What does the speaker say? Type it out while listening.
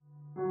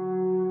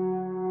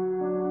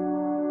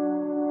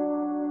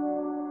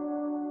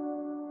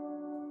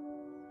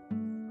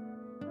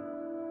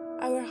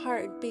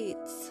heart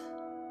beats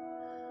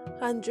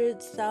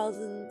hundreds,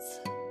 thousands,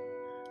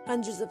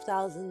 hundreds of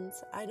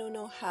thousands. I don't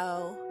know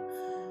how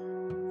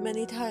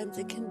many times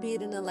it can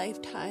beat in a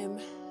lifetime,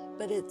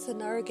 but it's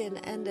an organ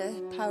and a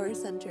power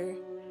center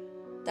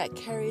that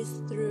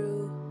carries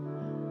through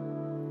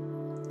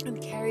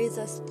and carries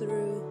us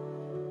through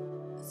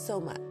so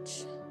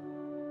much.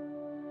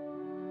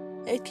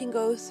 It can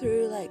go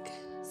through like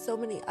so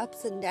many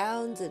ups and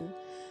downs and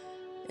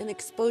an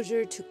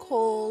exposure to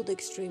cold,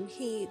 extreme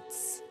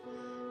heats.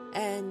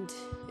 And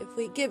if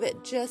we give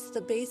it just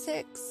the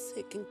basics,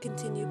 it can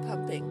continue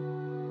pumping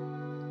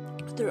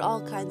through all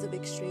kinds of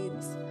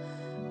extremes.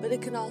 But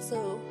it can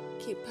also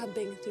keep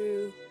pumping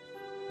through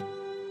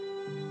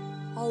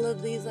all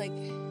of these like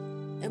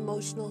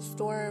emotional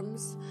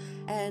storms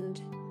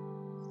and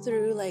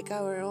through like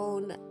our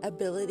own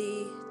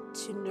ability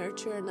to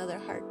nurture another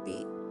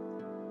heartbeat.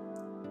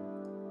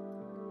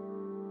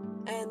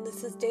 And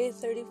this is day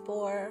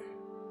 34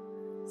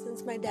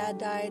 since my dad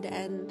died,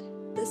 and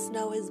the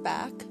snow is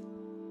back.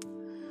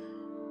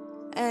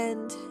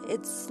 And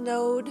it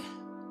snowed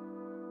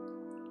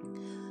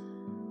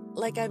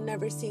like I've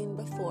never seen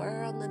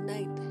before on the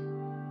night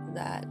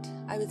that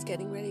I was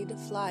getting ready to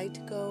fly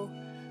to go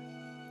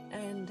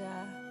and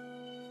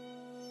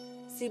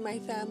see my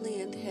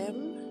family and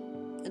him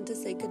and to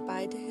say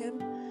goodbye to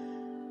him.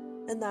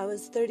 And that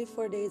was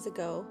 34 days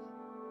ago.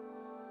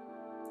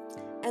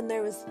 And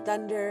there was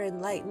thunder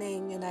and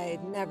lightning, and I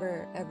had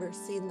never ever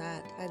seen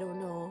that. I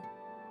don't know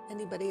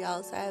anybody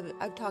else.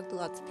 I've talked to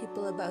lots of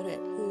people about it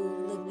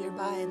who live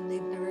nearby, and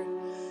they've never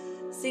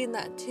seen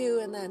that too.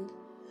 And then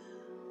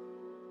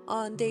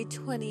on day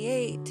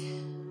 28,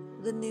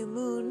 the new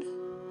moon,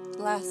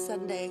 last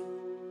Sunday,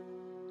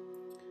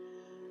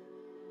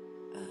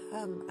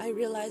 I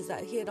realized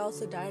that he had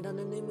also died on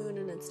a new moon,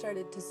 and it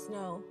started to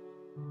snow.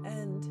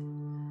 And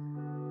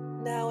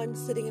now I'm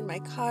sitting in my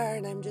car,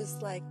 and I'm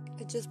just like,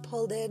 I just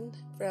pulled in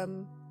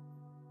from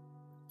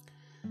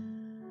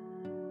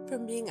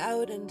being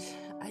out, and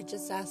I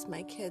just asked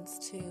my kids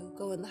to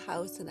go in the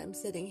house, and I'm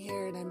sitting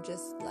here, and I'm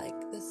just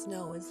like, the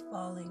snow is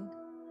falling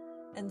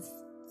and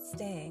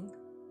staying.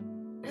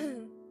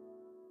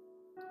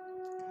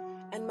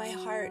 And my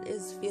heart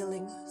is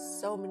feeling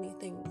so many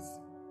things.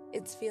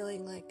 It's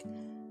feeling like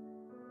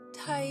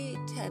tight,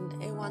 and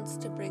it wants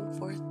to bring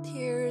forth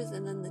tears,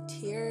 and then the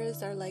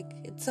tears are like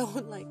its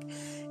own, like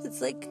it's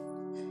like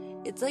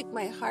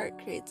my heart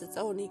creates its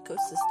own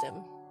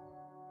ecosystem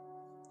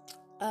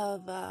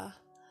of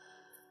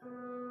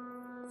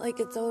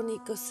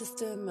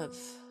of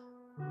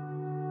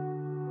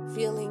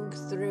feeling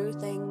through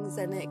things,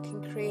 and it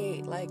can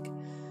create like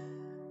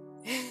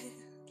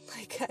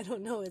like I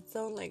don't know, its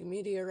own like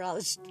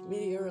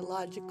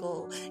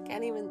meteorological,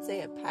 can't even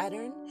say a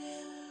pattern,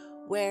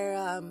 where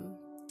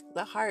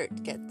the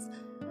heart gets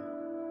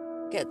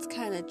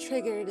kind of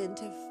triggered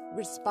into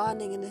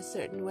responding in a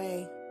certain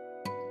way,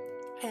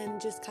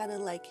 and just kind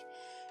of like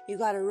you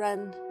gotta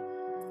run,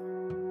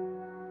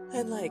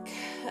 and like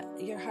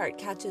your heart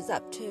catches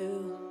up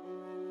to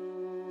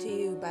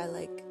you by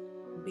like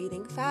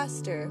beating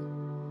faster.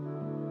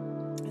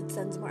 It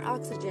sends more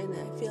oxygen.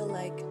 And I feel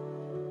like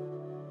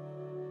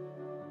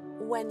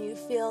when you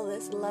feel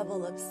this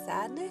level of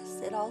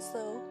sadness, it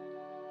also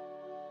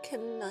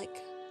can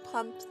like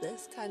pump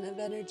this kind of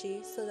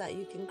energy so that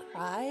you can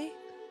cry.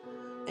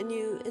 And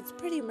it's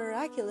pretty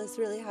miraculous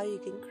really how you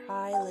can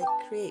cry, like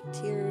create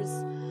tears.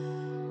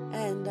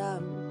 And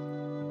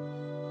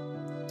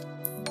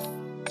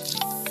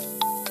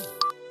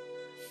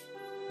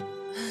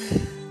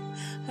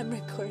I'm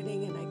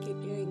recording and I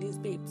keep hearing these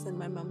beeps, and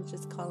my mom's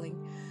just calling.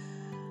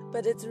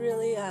 But it's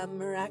really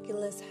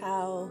miraculous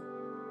how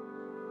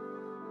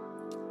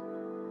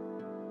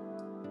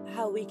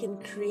we can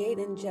create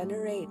and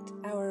generate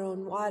our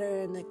own water,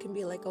 and it can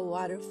be like a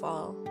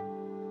waterfall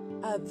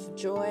of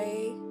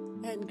joy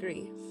and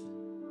grief.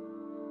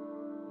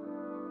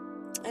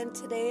 And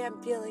today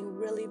I'm feeling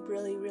really,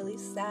 really, really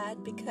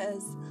sad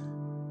because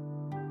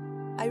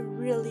I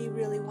really,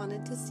 really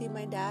wanted to see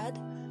my dad.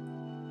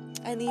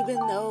 And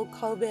even though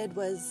COVID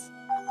was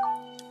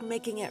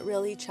making it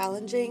really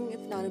challenging, if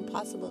not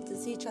impossible, to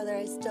see each other,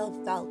 I still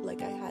felt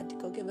like I had to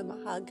go give him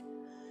a hug.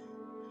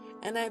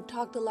 And I've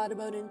talked a lot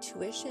about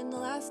intuition the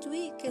last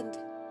week, and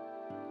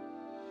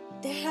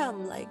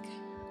damn, like,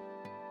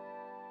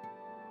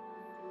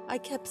 I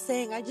kept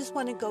saying, I just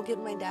want to go give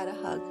my dad a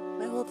hug.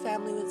 My whole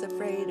family was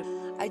afraid.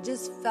 I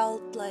just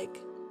felt like,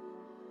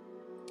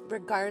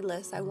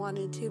 regardless, I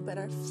wanted to, but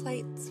our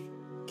flights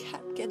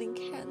kept getting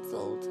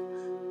canceled.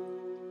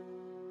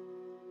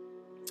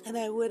 And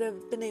I would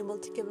have been able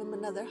to give him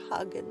another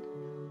hug, and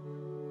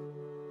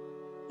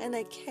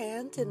I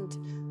can't, and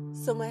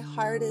so my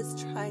heart is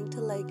trying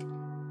to like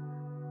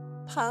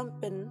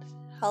pump and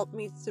help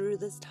me through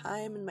this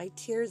time, and my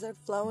tears are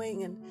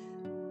flowing, and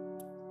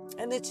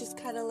it's just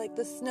kind of like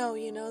the snow,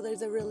 you know,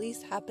 there's a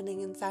release happening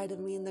inside of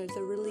me, and there's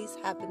a release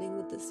happening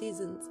with the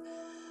seasons.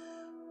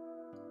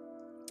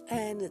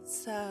 And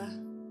it's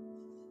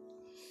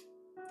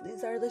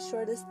these are the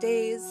shortest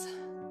days,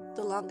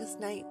 the longest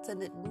nights,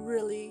 and it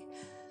really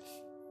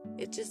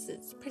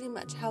it's pretty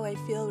much how I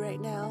feel right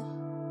now.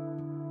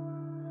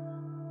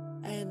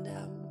 And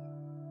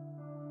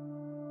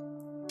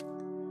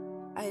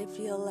I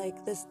feel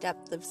like this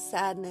depth of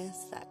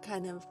sadness that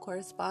kind of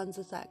corresponds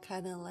with that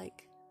kind of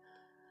like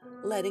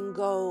letting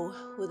go,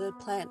 where the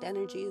plant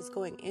energy is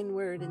going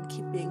inward and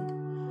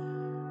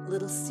keeping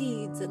little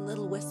seeds and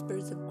little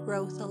whispers of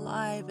growth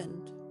alive.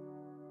 And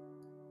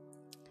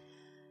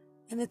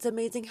it's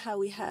amazing how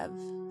we have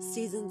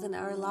seasons in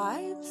our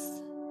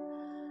lives.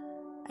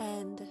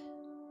 And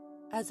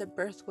as a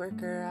birth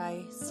worker,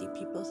 I see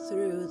people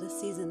through the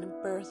season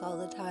of birth all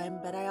the time,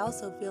 but I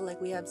also feel like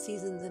we have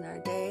seasons in our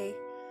day,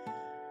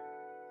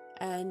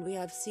 and we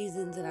have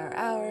seasons in our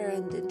hour.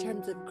 And in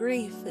terms of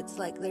grief, it's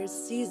like there's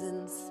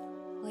seasons,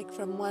 like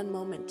from one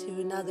moment to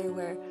another,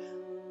 where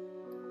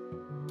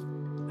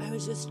I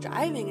was just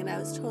driving and I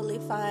was totally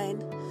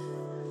fine,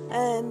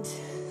 and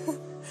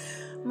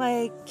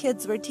my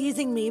kids were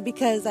teasing me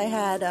because I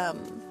had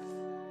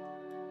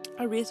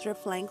Aretha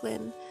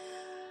Franklin,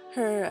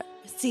 her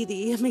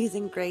CD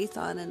Amazing Grace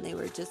on, and they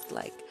were just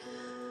like,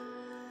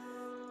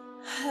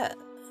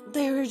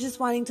 they were just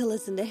wanting to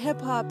listen to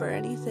hip hop or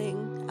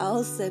anything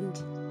else, and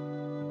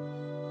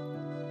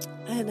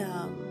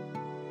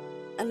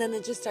then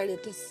it just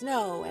started to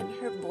snow, and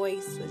her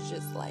voice was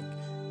just like,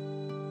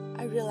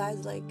 I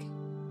realized like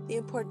the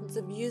importance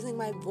of using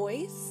my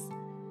voice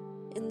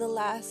in the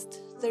last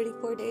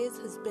 34 days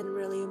has been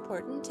really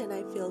important, and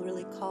I feel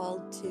really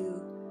called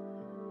to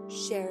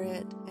share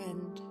it.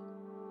 And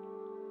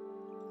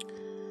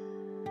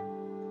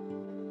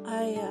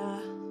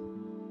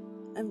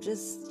I'm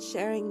just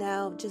sharing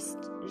now, just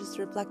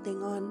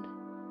reflecting on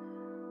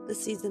the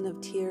season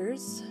of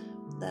tears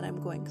that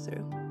I'm going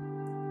through.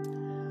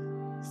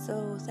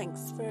 So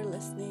thanks for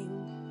listening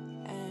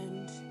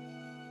and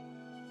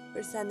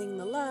for sending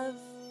the love.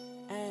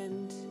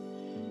 And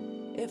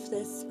if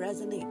this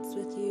resonates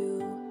with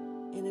you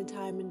in a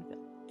time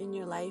in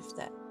your life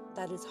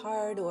that is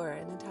hard, or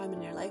in a time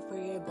in your life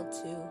where you're able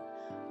to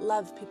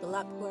love people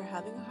up who are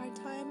having a hard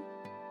time,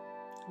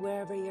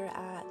 wherever you're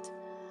at,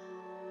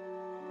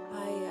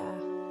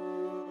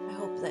 I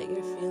hope that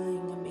you're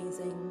feeling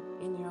amazing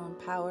in your own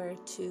power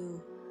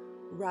to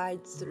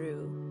ride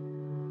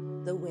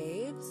through the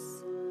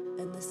waves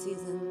and the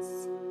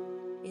seasons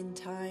in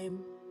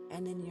time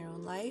and in your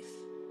own life,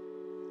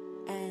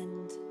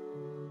 and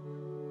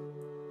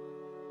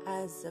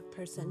as a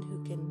person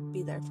who can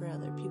be there for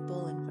other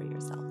people and for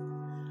yourself.